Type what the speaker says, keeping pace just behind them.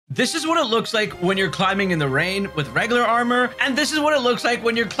This is what it looks like when you're climbing in the rain with regular armor, and this is what it looks like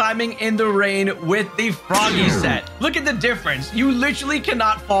when you're climbing in the rain with the Froggy set. Look at the difference. You literally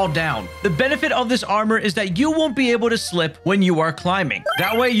cannot fall down. The benefit of this armor is that you won't be able to slip when you are climbing.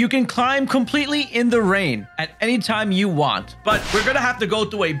 That way you can climb completely in the rain at any time you want. But we're gonna have to go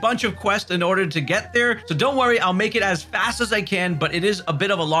through a bunch of quests in order to get there, so don't worry, I'll make it as fast as I can, but it is a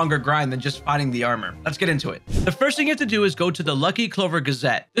bit of a longer grind than just finding the armor. Let's get into it. The first thing you have to do is go to the Lucky Clover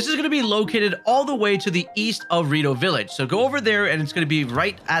Gazette. This is going to be located all the way to the east of Gerudo Village. So go over there and it's going to be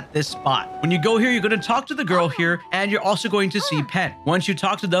right at this spot. When you go here, you're going to talk to the girl here and you're also going to see Pen. Once you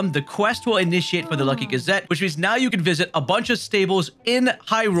talk to them, the quest will initiate for the Lucky Gazette, which means now you can visit a bunch of stables in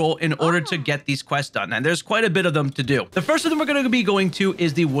Hyrule in order to get these quests done. And there's quite a bit of them to do. The first of them we're going to be going to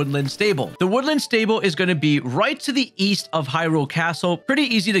is the Woodland stable. The Woodland stable is going to be right to the east of Hyrule Castle. Pretty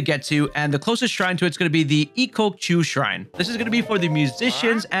easy to get to. And the closest shrine to it's going to be the Ikkokchu shrine. This is going to be for the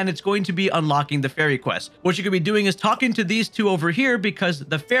musicians and it's going to be unlocking the fairy quest. What you're going to be doing is talking to these two over here because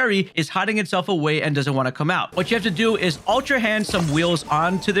the fairy is hiding itself away and doesn't want to come out. What you have to do is ultra hand some wheels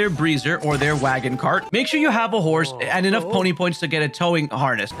onto their breezer or their wagon cart. Make sure you have a horse and enough pony points to get a towing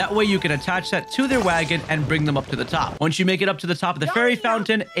harness. That way you can attach that to their wagon and bring them up to the top. Once you make it up to the top of the fairy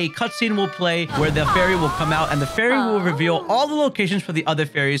fountain, a cutscene will play where the fairy will come out and the fairy will reveal all the locations for the other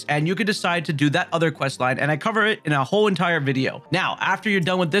fairies and you can decide to do that other quest line, and I cover it in a whole entire video. Now, after you're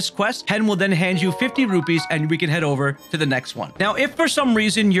done with this quest, Hen will then hand you 50 rupees and we can head over to the next one. Now, if for some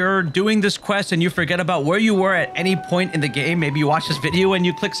reason you're doing this quest and you forget about where you were at any point in the game, maybe you watch this video and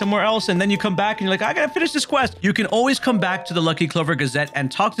you click somewhere else and then you come back and you're like, I gotta finish this quest. You can always come back to the Lucky Clover Gazette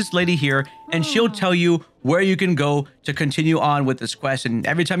and talk to this lady here and she'll tell you where you can go to continue on with this quest. And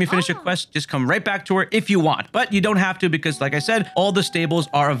every time you finish a quest, just come right back to her if you want. But you don't have to because, like I said, all the stables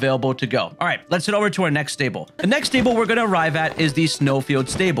are available to go. All right, let's head over to our next stable. The next stable we're going to arrive at is the Snowfield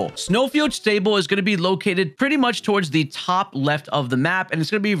stable. Snowfield stable is going to be located pretty much towards the top left of the map, and it's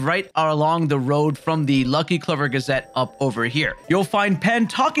going to be right along the road from the Lucky Clover Gazette up over here. You'll find Pen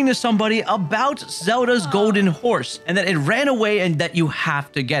talking to somebody about Zelda's golden horse and that it ran away and that you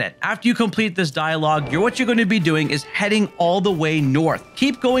have to get it. After you complete this dialogue, what you're going to be doing is heading all the way north.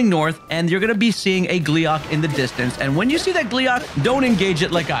 Keep going north and you're going to be seeing a Gleeok in the distance. And when you see that Gleeok, don't engage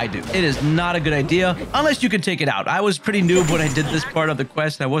it like I do. It is not a good idea unless you can take it out. I was pretty noob when I did this part of the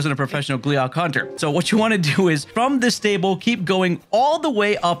quest. I wasn't a professional Gleeok hunter. So what you want to do is from this stable, keep going all the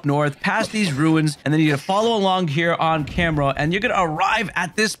way up north past these ruins. And then you're going to follow along here on camera and you're going to arrive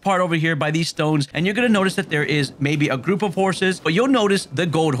at this part over here by these stones. And you're going to notice that there is maybe a group of horses, but you'll notice the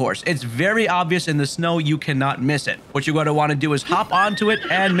gold horse. It's very obvious in the snow. You cannot miss it. What you're going to want to do is hop onto it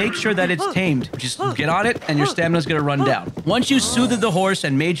and make sure that it's tamed. Just get on it and your stamina is going to run down. Once you soothed the horse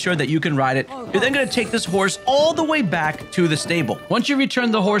and made sure that you can ride it, you're then going to take this horse all the way back to the stable. Once you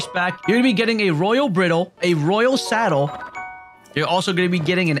return the horse back, you're going to be getting a royal bridle, a royal saddle. You're also going to be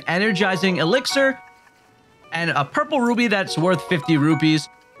getting an energizing elixir and a purple ruby that's worth 50 rupees.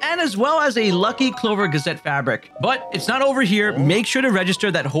 And as well as a Lucky Clover Gazette fabric. But it's not over here. Make sure to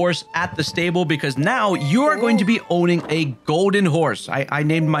register that horse at the stable because now you are going to be owning a golden horse. I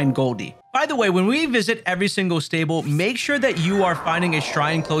named mine Goldie. By the way, when we visit every single stable, make sure that you are finding a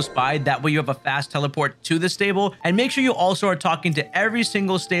shrine close by. That way you have a fast teleport to the stable. And make sure you also are talking to every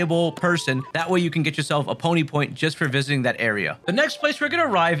single stable person. That way you can get yourself a pony point just for visiting that area. The next place we're going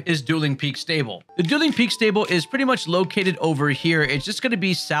to arrive is Dueling Peak Stable. The Dueling Peak Stable is pretty much located over here. It's just going to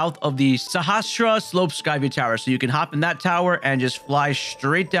be south of the Sahasra Slope Skyview Tower. So you can hop in that tower and just fly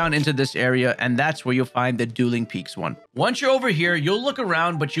straight down into this area. And that's where you'll find the Dueling Peaks one. Once you're over here, you'll look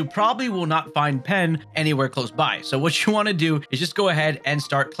around, but you probably will not find Pen anywhere close by. So what you want to do is just go ahead and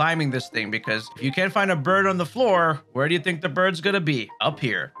start climbing this thing because if you can't find a bird on the floor, where do you think the bird's going to be? Up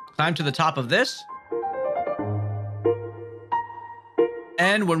here. Climb to the top of this.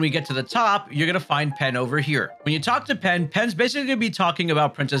 And when we get to the top, you're going to find Pen over here. When you talk to Pen, Pen's basically going to be talking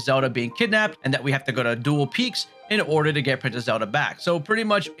about Princess Zelda being kidnapped and that we have to go to Dual Peaks in order to get Princess Zelda back. So pretty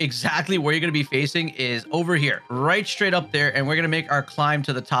much exactly where you're going to be facing is over here, right straight up there. And we're going to make our climb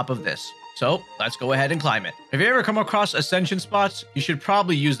to the top of this. So let's go ahead and climb it. If you ever come across ascension spots, you should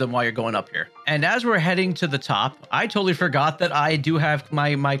probably use them while you're going up here. And as we're heading to the top, I totally forgot that I do have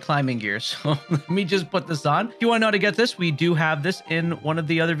my climbing gear. So let me just put this on. If you want to know how to get this, we do have this in one of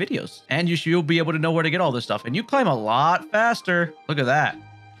the other videos. And you'll be able to know where to get all this stuff. And you climb a lot faster. Look at that.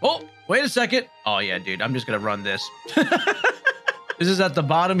 Oh, wait a second. Oh yeah, dude, I'm just going to run this. This is at the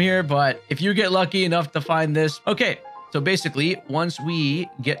bottom here, but if you get lucky enough to find this. Okay. So basically, once we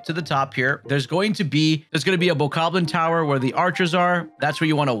get to the top here, there's going to be a bokoblin tower where the archers are. That's where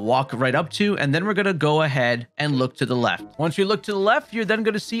you want to walk right up to. And then we're going to go ahead and look to the left. Once we look to the left, you're then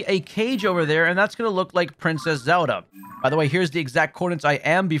going to see a cage over there, and that's going to look like Princess Zelda. By the way, here's the exact coordinates I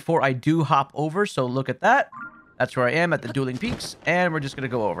am before I do hop over. So look at that. That's where I am at the Dueling Peaks, and we're just going to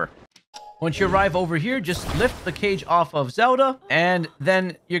go over. Once you arrive over here, just lift the cage off of Zelda, and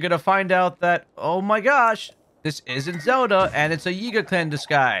then you're going to find out that, oh my gosh, this isn't Zelda, and it's a Yiga Clan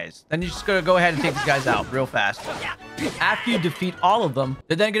disguise. Then you're just going to go ahead and take these guys out real fast. After you defeat all of them,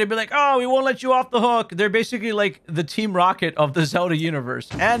 they're then going to be like, oh, we won't let you off the hook. They're basically like the Team Rocket of the Zelda universe,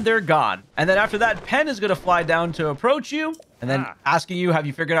 and they're gone. And then after that, Pen is going to fly down to approach you, and then asking you, have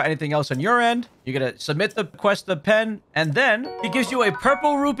you figured out anything else on your end? You're going to submit the quest to Pen, and then he gives you a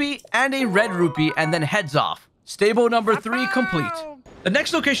purple rupee and a red rupee, and then heads off. Stable number 3 complete. The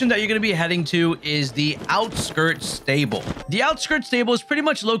next location that you're going to be heading to is the Outskirt Stable. The Outskirt Stable is pretty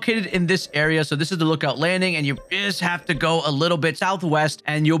much located in this area. So this is the Lookout Landing, and you just have to go a little bit southwest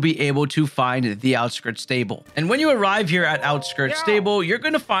and you'll be able to find the Outskirt Stable. And when you arrive here at Outskirt Stable, you're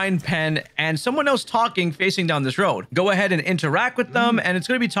going to find Pen and someone else talking facing down this road. Go ahead and interact with them, and it's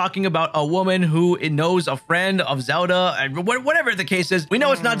going to be talking about a woman who knows a friend of Zelda, whatever the case is. We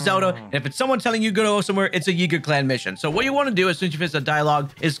know it's not Zelda, and if it's someone telling you to go somewhere, it's a Yiga Clan mission. So what you want to do as soon as you finish the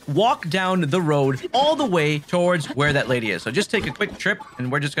dialogue is walk down the road all the way towards where that lady is. So just take a quick trip, and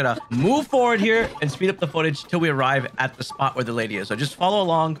we're just gonna move forward here and speed up the footage till we arrive at the spot where the lady is. So just follow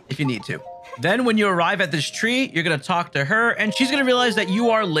along if you need to. Then when you arrive at this tree, you're going to talk to her, and she's going to realize that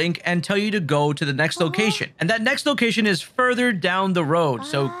you are Link and tell you to go to the next location. And that next location is further down the road.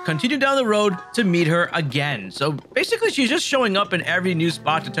 So continue down the road to meet her again. So basically, she's just showing up in every new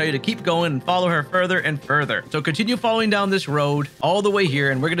spot to tell you to keep going and follow her further and further. So continue following down this road all the way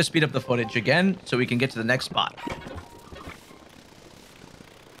here, and we're going to speed up the footage again so we can get to the next spot.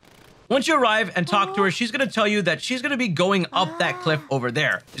 Once you arrive and talk to her, she's going to tell you that she's going to be going up that cliff over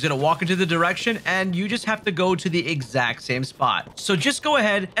there. She's going to walk into the direction, and you just have to go to the exact same spot. So just go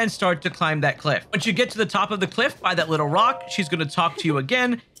ahead and start to climb that cliff. Once you get to the top of the cliff by that little rock, she's going to talk to you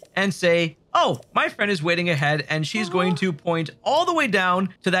again and say, oh, my friend is waiting ahead, and she's going to point all the way down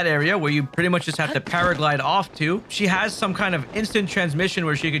to that area where you pretty much just have to paraglide off to. She has some kind of instant transmission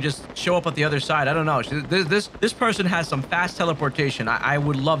where she could just show up at the other side. I don't know. This person has some fast teleportation. I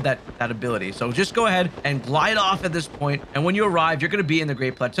would love that ability. So just go ahead and glide off at this point, and when you arrive, you're going to be in the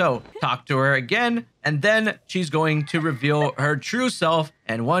Great Plateau. Talk to her again, and then she's going to reveal her true self,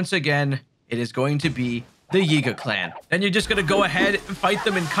 and once again, it is going to be the Yiga Clan. Then you're just going to go ahead and fight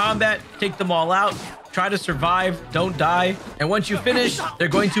them in combat, take them all out, try to survive, don't die. And once you finish, they're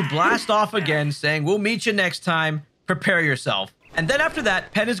going to blast off again, saying, we'll meet you next time. Prepare yourself. And then after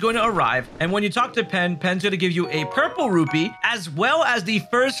that, Pen is going to arrive. And when you talk to Pen, Pen's going to give you a purple rupee, as well as the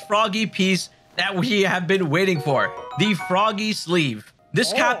first Froggy piece that we have been waiting for, the Froggy sleeve.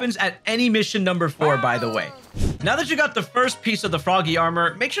 This happens at any mission number 4, by the way. Now that you got the first piece of the Froggy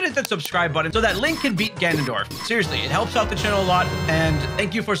armor, make sure to hit that subscribe button so that Link can beat Ganondorf. Seriously, it helps out the channel a lot, and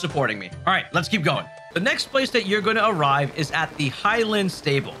thank you for supporting me. All right, let's keep going. The next place that you're going to arrive is at the Highland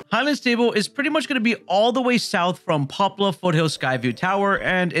Stable. Highland Stable is pretty much going to be all the way south from Poplar Foothill Skyview Tower,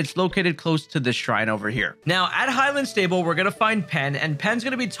 and it's located close to this shrine over here. Now, at Highland Stable, we're going to find Pen, and Pen's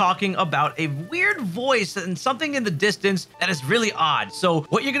going to be talking about a weird voice and something in the distance that is really odd. So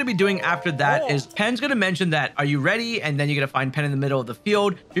what you're going to be doing after that is Pen's going to mention that, are you ready? And then you're going to find Pen in the middle of the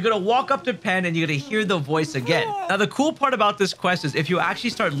field. You're going to walk up to Pen, and you're going to hear the voice again. Now, the cool part about this quest is if you actually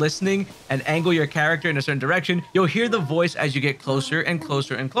start listening and angle your character in a certain direction, you'll hear the voice as you get closer and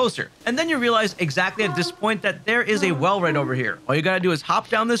closer and closer. And then you realize exactly at this point that there is a well right over here. All you gotta do is hop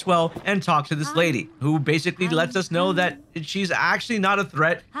down this well and talk to this lady, who basically lets us know that she's actually not a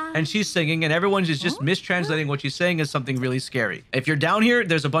threat, and she's singing, and everyone's just mistranslating what she's saying as something really scary. If you're down here,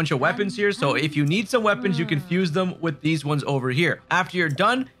 there's a bunch of weapons here, so if you need some weapons, you can fuse them with these ones over here. After you're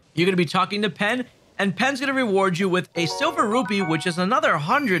done, you're gonna be talking to Pen, and Pen's going to reward you with a silver rupee, which is another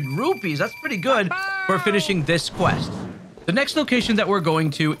 100 rupees. That's pretty good for finishing this quest. The next location that we're going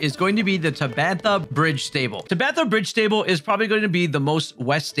to is going to be the Tabantha Bridge Stable. Tabantha Bridge Stable is probably going to be the most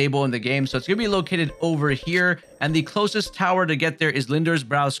west stable in the game, so it's going to be located over here, and the closest tower to get there is Linder's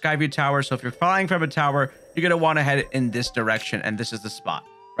Brow Skyview Tower. So if you're flying from a tower, you're going to want to head in this direction, and this is the spot.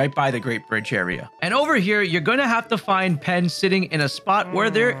 right by the Great Bridge area. And over here, you're going to have to find Pen sitting in a spot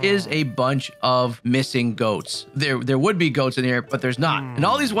where there is a bunch of missing goats. There would be goats in here, but there's not. And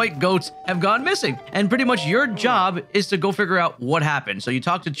all these white goats have gone missing. And pretty much your job is to go figure out what happened. So you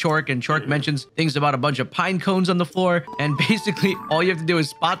talk to Chork, and Chork mentions things about a bunch of pine cones on the floor. And basically, all you have to do is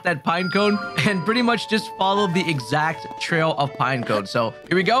spot that pine cone and pretty much just follow the exact trail of pine cones. So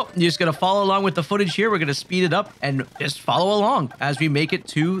here we go. You're just going to follow along with the footage here. We're going to speed it up and just follow along as we make it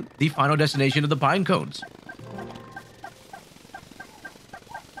to the final destination of the pine cones.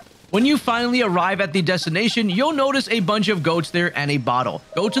 When you finally arrive at the destination, you'll notice a bunch of goats there and a bottle.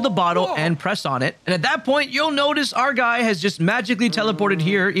 Go to the bottle and press on it. And at that point, you'll notice our guy has just magically teleported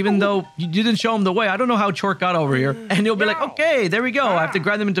here, even though you didn't show him the way. I don't know how Chork got over here. And you'll be like, okay, there we go. I have to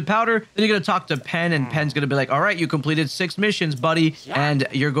grind them into powder. Then you're going to talk to Pen, and Pen's going to be like, all right, you completed 6 missions, buddy. And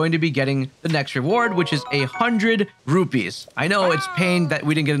you're going to be getting the next reward, which is 100 rupees. I know it's pain that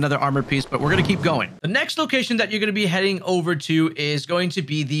we didn't get another armor piece, but we're going to keep going. The next location that you're going to be heading over to is going to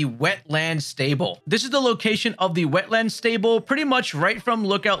be the Wetland Stable. This is the location of the Wetland Stable. Pretty much right from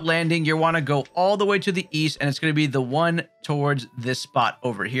Lookout Landing, you want to go all the way to the east, and it's going to be the one towards this spot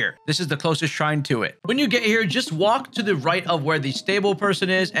over here. This is the closest shrine to it. When you get here, just walk to the right of where the stable person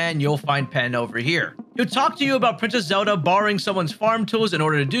is, and you'll find Pen over here. He'll talk to you about Princess Zelda borrowing someone's farm tools in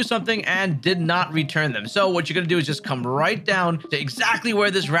order to do something and did not return them. So what you're going to do is just come right down to exactly where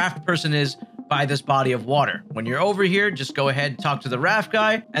this raft person is by this body of water. When you're over here, just go ahead and talk to the raft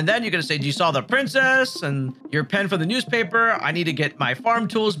guy, and then you're gonna say, you saw the princess and your pen from the newspaper. I need to get my farm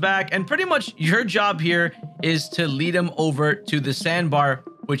tools back. And pretty much your job here is to lead him over to the sandbar,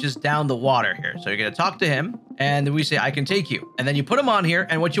 which is down the water here. So you're gonna talk to him, and then we say, I can take you. And then you put him on here,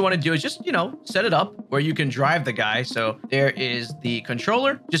 and what you want to do is just, set it up where you can drive the guy. So there is the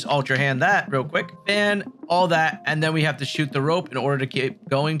controller. Just ultra hand that real quick, and all that. And then we have to shoot the rope in order to keep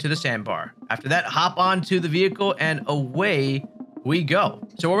going to the sandbar. After that, hop onto the vehicle, and away we go.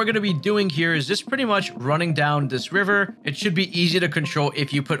 So what we're going to be doing here is just pretty much running down this river. It should be easy to control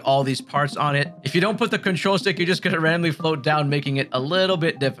if you put all these parts on it. If you don't put the control stick, you're just going to randomly float down, making it a little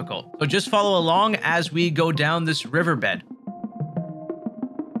bit difficult. So just follow along as we go down this riverbed.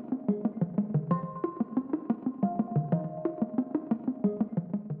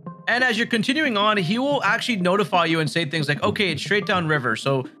 And as you're continuing on, he will actually notify you and say things like, okay, it's straight down river.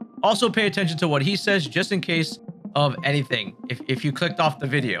 So also pay attention to what he says, just in case of anything. If you clicked off the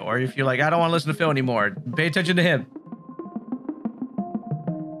video, or if you're like, I don't want to listen to Phil anymore, pay attention to him.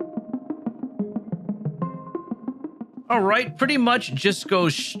 All right, pretty much just go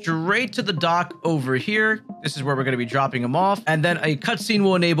straight to the dock over here. This is where we're going to be dropping him off. And then a cutscene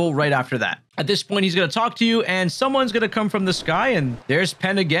will enable right after that. At this point, he's going to talk to you, and someone's going to come from the sky, and there's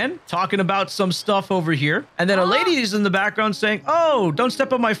Pen again talking about some stuff over here. And then a lady is in the background saying, oh, don't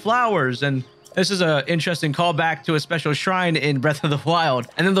step on my flowers. And this is an interesting callback to a special shrine in Breath of the Wild.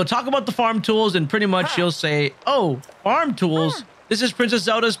 And then they'll talk about the farm tools, and pretty much she'll say, oh, farm tools? This is Princess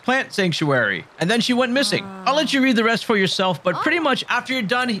Zelda's plant sanctuary. And then she went missing. I'll let you read the rest for yourself, but pretty much after you're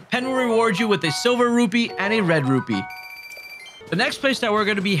done, Pen will reward you with a silver rupee and a red rupee. The next place that we're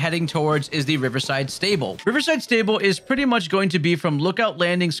going to be heading towards is the Riverside Stable. Riverside Stable is pretty much going to be from Lookout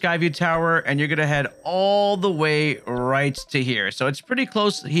Landing Skyview Tower, and you're going to head all the way right to here. So it's pretty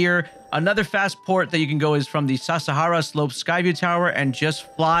close here. Another fast port that you can go is from the Sasahara Slope Skyview Tower and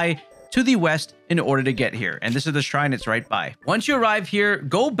just fly to the west in order to get here. And this is the shrine, it's right by. Once you arrive here,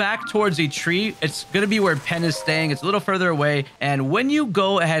 go back towards a tree. It's gonna be where Pen is staying. It's a little further away. And when you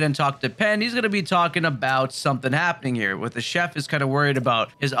go ahead and talk to Pen, he's gonna be talking about something happening here. With the chef is kind of worried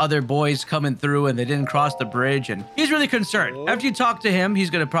about his other boys coming through and they didn't cross the bridge, and he's really concerned. After you talk to him, he's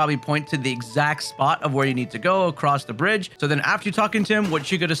gonna probably point to the exact spot of where you need to go across the bridge. So then after you're talking to him, what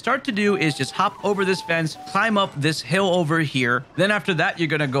you're gonna start to do is just hop over this fence, climb up this hill over here. Then after that, you're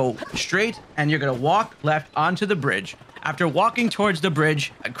gonna go straight and you're gonna walk left onto the bridge. After walking towards the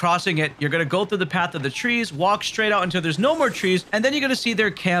bridge and crossing it, you're going to go through the path of the trees, walk straight out until there's no more trees, and then you're going to see their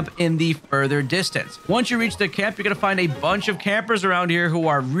camp in the further distance. Once you reach the camp, you're going to find a bunch of campers around here who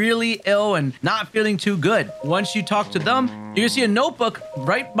are really ill and not feeling too good. Once you talk to them, you're going to see a notebook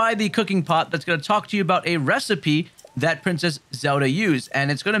right by the cooking pot that's going to talk to you about a recipe that Princess Zelda used,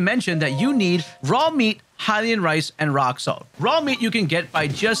 and it's going to mention that you need raw meat Highland rice, and rock salt. Raw meat you can get by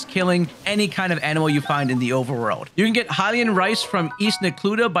just killing any kind of animal you find in the overworld. You can get Highland rice from East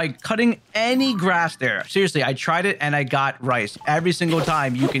Necluda by cutting any grass there. Seriously, I tried it and I got rice. Every single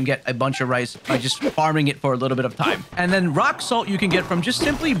time you can get a bunch of rice by just farming it for a little bit of time. And then rock salt you can get from just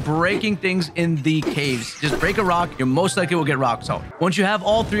simply breaking things in the caves. Just break a rock, you most likely will get rock salt. Once you have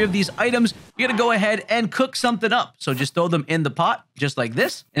all three of these items, you're gonna go ahead and cook something up. So just throw them in the pot, just like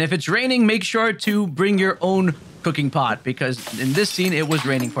this. And if it's raining, make sure to bring your own cooking pot, because in this scene, it was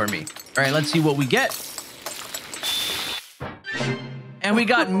raining for me. All right, let's see what we get. And we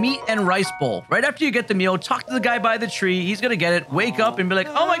got meat and rice bowl. Right after you get the meal, talk to the guy by the tree. He's gonna get it, wake up and be like,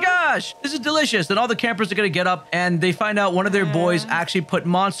 oh my gosh, this is delicious. Then all the campers are gonna get up and they find out one of their boys actually put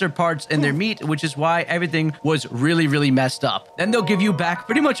monster parts in their meat, which is why everything was really, really messed up. Then they'll give you back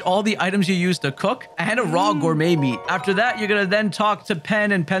pretty much all the items you used to cook and a raw gourmet meat. After that, you're gonna then talk to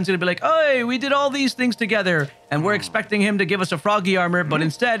Pen, and Pen's gonna be like, hey, we did all these things together. And we're expecting him to give us a froggy armor, but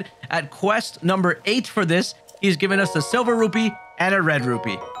instead, at quest number 8 for this, he's given us a silver rupee and a red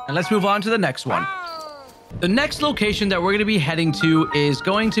rupee. And let's move on to the next one. The next location that we're going to be heading to is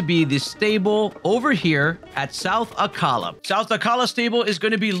going to be the stable over here at South Akkala. South Akkala stable is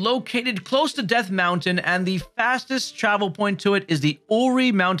going to be located close to Death Mountain, and the fastest travel point to it is the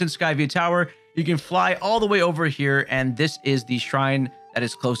Eerie Mountain Skyview Tower. You can fly all the way over here, and this is the shrine that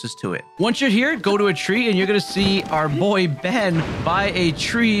is closest to it. Once you're here, go to a tree and you're gonna see our boy Ben by a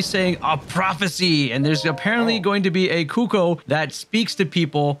tree saying a prophecy. And there's apparently going to be a Cucco that speaks to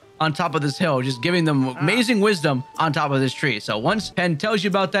people on top of this hill, just giving them amazing wisdom on top of this tree. So once Pen tells you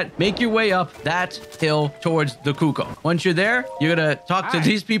about that, make your way up that hill towards the Cucco. Once you're there, you're gonna talk to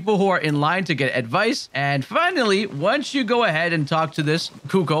these people who are in line to get advice. And finally, once you go ahead and talk to this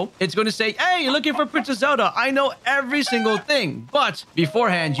Cucco, it's going to say, hey, you're looking for Princess Zelda. I know every single thing, but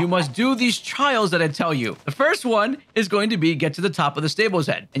beforehand, you must do these trials that I tell you. The first one is going to be get to the top of the stable's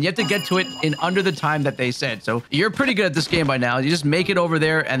head, and you have to get to it in under the time that they said. So you're pretty good at this game by now. You just make it over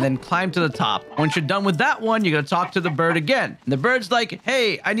there and then climb to the top. Once you're done with that one, you're gonna talk to the bird again. And the bird's like,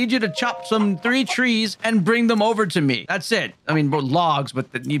 hey, I need you to chop some 3 trees and bring them over to me. That's it. I mean, logs, but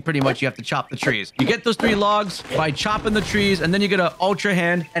you have to chop the trees. You get those 3 logs by chopping the trees, and then you're gonna ultra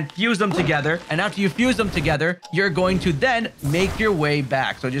hand and fuse them together. And after you fuse them together, you're going to then make your way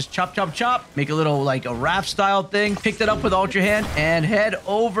back. So just chop, chop, chop, make a little like a raft style thing, pick that up with ultra hand and head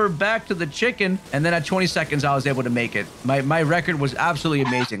over back to the chicken. And then at 20 seconds, I was able to make it. My record was absolutely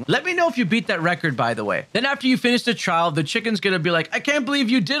amazing. Let me know if you beat that record, by the way. Then after you finish the trial, the chicken's gonna be like, I can't believe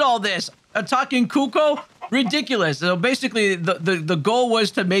you did all this. A talking Cucco? Ridiculous. So basically, the goal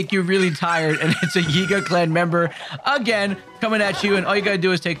was to make you really tired, and it's a Yiga clan member again coming at you, and all you gotta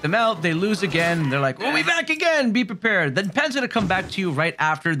do is take them out. They lose again. They're like, we'll be back again. Be prepared. Then Pen's gonna come back to you right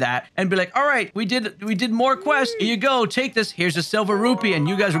after that and be like, all right, we did more quests. Here you go. Take this. Here's a silver rupee, and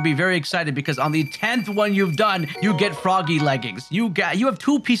you guys will be very excited because on the 10th one you've done, you get Froggy leggings. You have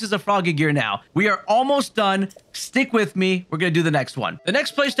 2 pieces of Froggy gear now. We are almost done. Stick with me. We're gonna do the next one. The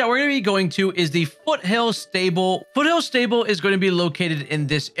next place that we're gonna be going to is the Foothill stable. Foothill stable is going to be located in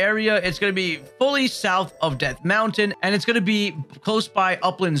this area. It's going to be fully south of Death Mountain, and it's going to be close by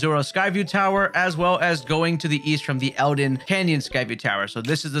Upland Zora Skyview Tower, as well as going to the east from the Eldin Canyon Skyview Tower. So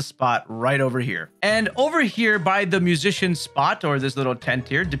this is the spot right over here. And over here by the musician spot, or this little tent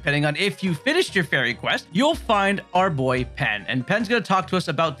here, depending on if you finished your fairy quest, you'll find our boy Pen. And Pen's going to talk to us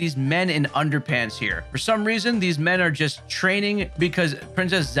about these men in underpants here. For some reason, these men are just training because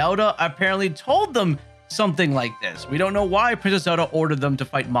Princess Zelda apparently told them something like this. We don't know why Princess Zelda ordered them to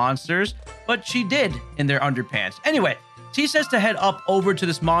fight monsters, but she did in their underpants. Anyway, she says to head up over to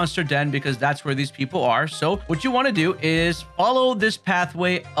this monster den because that's where these people are. So what you want to do is follow this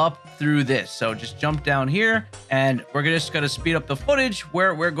pathway up through this. So just jump down here, and we're just going to speed up the footage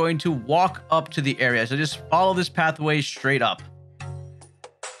where we're going to walk up to the area. So just follow this pathway straight up.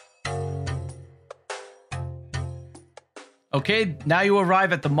 Okay, now you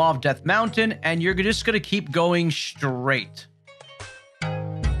arrive at the Maw of Death Mountain, and you're just going to keep going straight.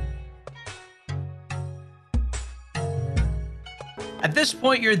 At this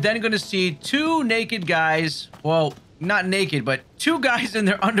point, you're then going to see 2 naked guys. Well, not naked, but 2 guys in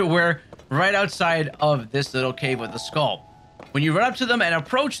their underwear right outside of this little cave with the skull. When you run up to them and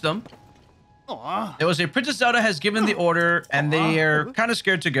approach them, there was a Princess Zelda has given the order, and they are kind of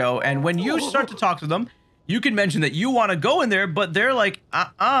scared to go. And when you start to talk to them, you can mention that you want to go in there, but they're like,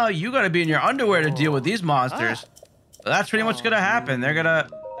 you got to be in your underwear to deal with these monsters. So that's pretty much going to happen. They're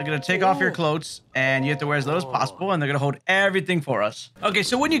gonna take off your clothes, and you have to wear as little as possible, and they're gonna hold everything for us. Okay,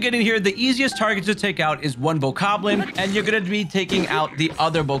 so when you get in here, the easiest target to take out is one bokoblin, and you're gonna be taking out the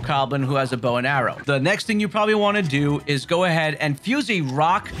other bokoblin who has a bow and arrow. The next thing you probably want to do is go ahead and fuse a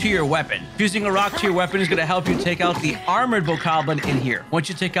rock to your weapon. Fusing a rock to your weapon is gonna help you take out the armored bokoblin in here. Once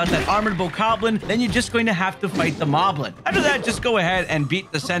you take out that armored bokoblin, then you're just going to have to fight the moblin. After that, just go ahead and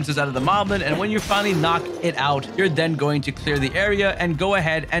beat the senses out of the moblin, and when you finally knock it out, you're then going to clear the area and go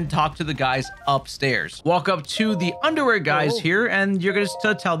ahead and talk to the guys upstairs. Walk up to the underwear guys here, and you're going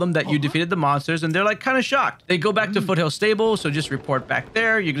to tell them that you defeated the monsters, and they're like kind of shocked. They go back to Foothill Stable, so just report back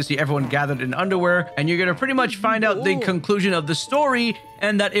there. You're going to see everyone gathered in underwear, and you're going to pretty much find out the conclusion of the story,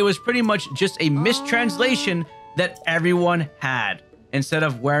 and that it was pretty much just a mistranslation that everyone had. Instead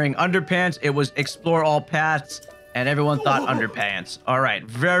of wearing underpants, it was explore all paths, and everyone thought underpants. All right,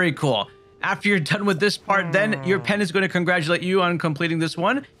 very cool. After you're done with this part, then your pen is going to congratulate you on completing this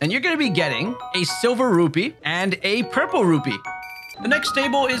one, and you're going to be getting a silver rupee and a purple rupee. The next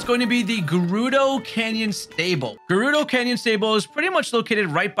stable is going to be the Gerudo Canyon Stable. Gerudo Canyon Stable is pretty much located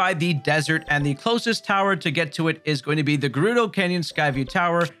right by the desert, and the closest tower to get to it is going to be the Gerudo Canyon Skyview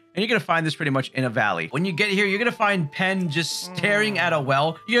Tower. And you're going to find this pretty much in a valley. When you get here, you're going to find Pen just staring at a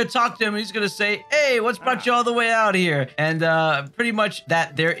well. You're going to talk to him, and he's going to say, hey, what's brought you all the way out here? And pretty much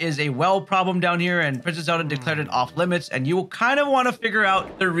that there is a well problem down here, and Princess Zelda declared it off limits, and you will kind of want to figure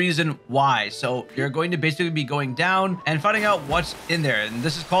out the reason why. So you're going to basically be going down and finding out what's in there. And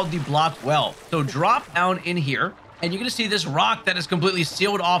this is called the blocked well. So drop down in here, and you're going to see this rock that is completely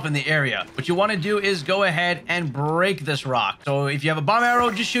sealed off in the area. What you want to do is go ahead and break this rock. So if you have a bomb arrow,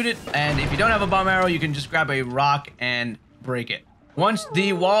 just shoot it. And if you don't have a bomb arrow, you can just grab a rock and break it. Once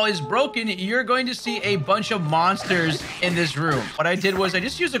the wall is broken, you're going to see a bunch of monsters in this room. What I did was I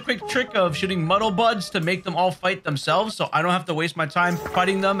just used a quick trick of shooting muddle buds to make them all fight themselves, so I don't have to waste my time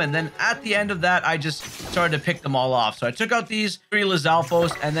fighting them. And then at the end of that, I just started to pick them all off. So I took out these 3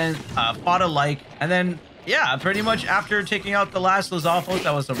 Lizalfos and then fought alike, and then yeah, pretty much after taking out the last Lizalfos,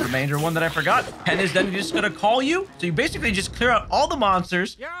 that was the remainder one that I forgot. Pen is then just going to call you. So you basically just clear out all the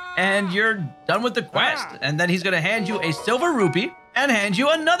monsters and you're done with the quest. And then he's going to hand you a silver rupee and hand you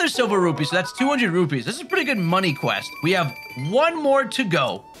another silver rupee. So that's 200 rupees. This is a pretty good money quest. We have one more to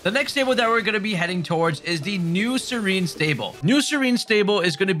go. The next stable that we're going to be heading towards is the New Serene Stable. New Serene Stable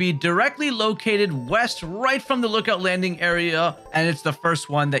is going to be directly located west right from the Lookout Landing area, and it's the first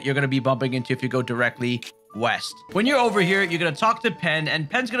one that you're going to be bumping into if you go directly west. When you're over here, you're going to talk to Pen, and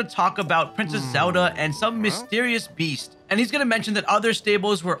Pen's going to talk about Princess Zelda and some mysterious beast. And he's going to mention that other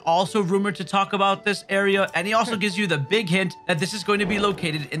stables were also rumored to talk about this area, and he also gives you the big hint that this is going to be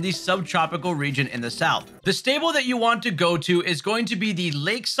located in the subtropical region in the south. The stable that you want to go to is going to be the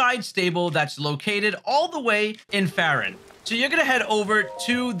Lakeside Stable that's located all the way in Farron. So you're going to head over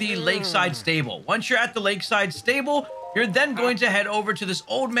to the Lakeside Stable. Once you're at the Lakeside Stable, you're then going to head over to this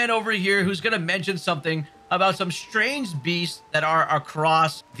old man over here who's going to mention something about some strange beasts that are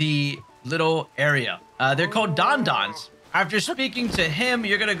across the little area. They're called Dondons. After speaking to him,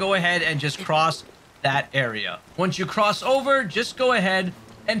 you're going to go ahead and just cross that area. Once you cross over, just go ahead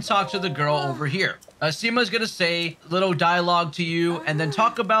and talk to the girl over here. Seema's going to say little dialogue to you and then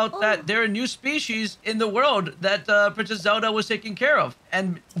talk about that there are new species in the world that Princess Zelda was taking care of.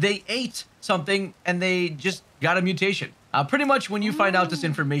 And they ate something and they just got a mutation. Pretty much when you find out this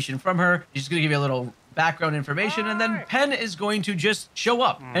information from her, she's going to give you a little background information, and then Pen is going to just show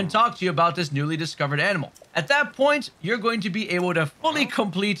up and talk to you about this newly discovered animal. At that point, you're going to be able to fully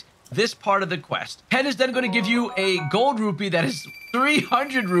complete this part of the quest. Pen is then going to give you a gold rupee that is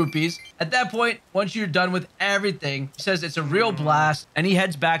 300 rupees. At that point, once you're done with everything, he says it's a real blast, and he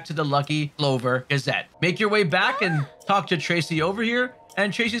heads back to the Lucky Clover Gazette. Make your way back and talk to Tracy over here,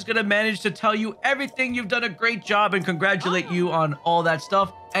 and Tracy's going to manage to tell you everything. You've done a great job and congratulate you on all that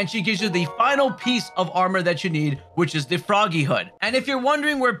stuff. And she gives you the final piece of armor that you need, which is the Froggy hood. And if you're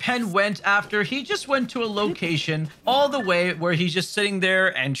wondering where Pen went after, he just went to a location all the way where he's just sitting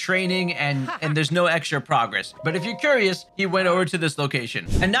there and training and there's no extra progress. But if you're curious, he went over to this location.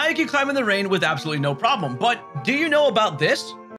 And now you can climb in the rain with absolutely no problem. But do you know about this?